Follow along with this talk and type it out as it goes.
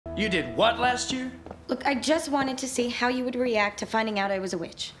You did what last year? Look, I just wanted to see how you would react to finding out I was a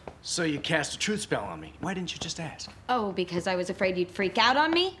witch. So you cast a truth spell on me. Why didn't you just ask? Oh, because I was afraid you'd freak out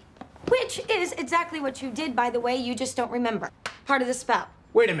on me? Which is exactly what you did, by the way. You just don't remember. Part of the spell.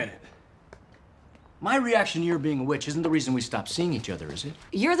 Wait a minute. My reaction to your being a witch isn't the reason we stopped seeing each other, is it?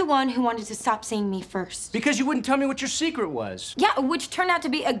 You're the one who wanted to stop seeing me first. Because you wouldn't tell me what your secret was. Yeah, which turned out to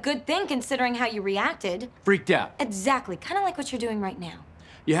be a good thing considering how you reacted. Freaked out. Exactly. Kind of like what you're doing right now.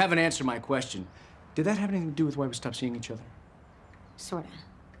 You haven't answered my question. Did that have anything to do with why we stopped seeing each other? Sorta.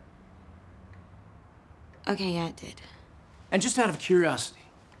 Okay, yeah, it did. And just out of curiosity,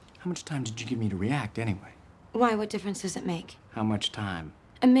 how much time did you give me to react anyway? Why? What difference does it make? How much time?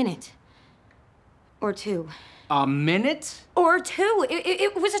 A minute. Or two. A minute? Or two.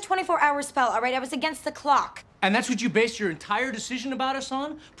 It was a 24-hour spell, all right? I was against the clock. And that's what you based your entire decision about us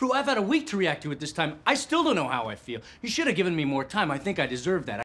on? Prue, I've had a week to react to it this time. I still don't know how I feel. You should have given me more time. I think I deserve that.